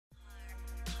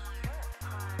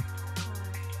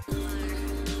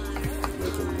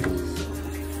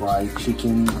fried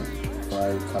chicken,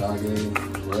 fried karage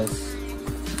breast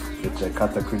with the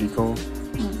katakuriko.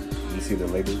 You see the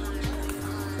label?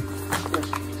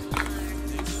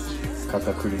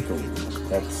 Katakuriko.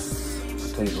 That's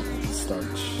potato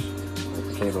starch,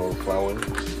 potato flour.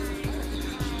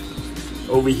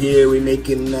 Over here, we're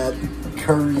making that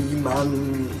curry,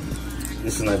 man.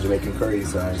 This is not Jamaican curry,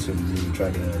 so I shouldn't even try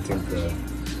to attempt the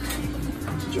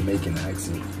Jamaican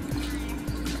accent.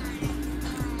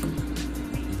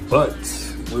 But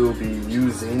we will be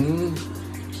using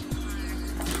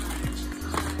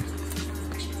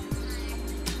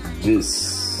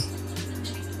this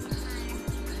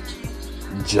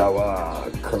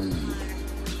Jawa curry.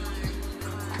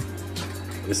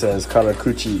 It says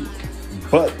Karakuchi,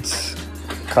 but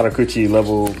Karakuchi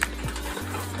level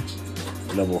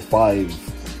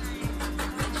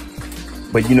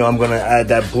 5. But you know, I'm gonna add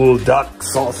that bulldog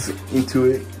sauce into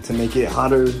it to make it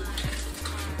hotter.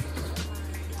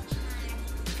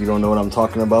 If you don't know what I'm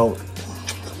talking about,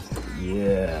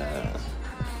 yeah,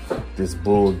 this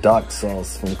bulldog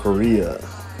sauce from Korea.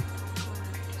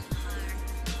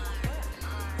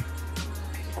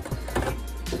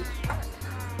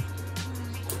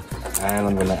 And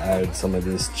I'm gonna add some of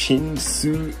this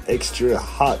Chinsu extra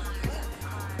hot.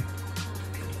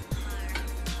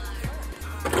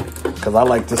 Cause I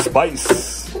like the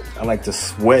spice. I like to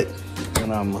sweat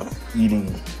when I'm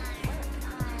eating.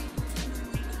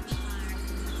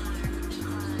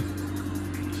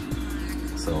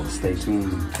 So stay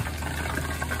tuned.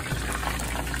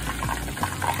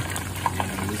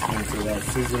 Listen to that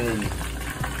sizzling.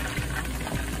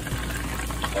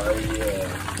 Oh yeah.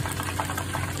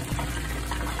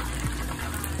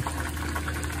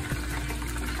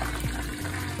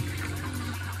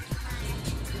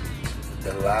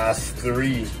 The last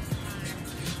 3.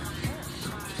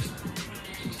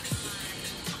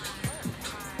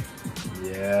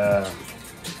 Yeah.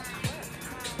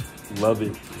 Love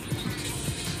it.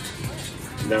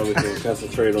 Now we can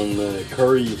concentrate on the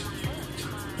curry.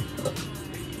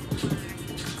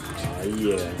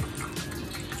 Yeah.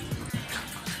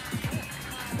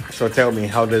 So tell me,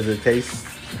 how does it taste?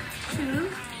 2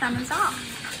 thumbs up.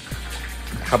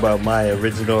 How about my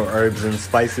original herbs and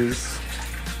spices?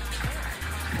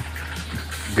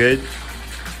 Good?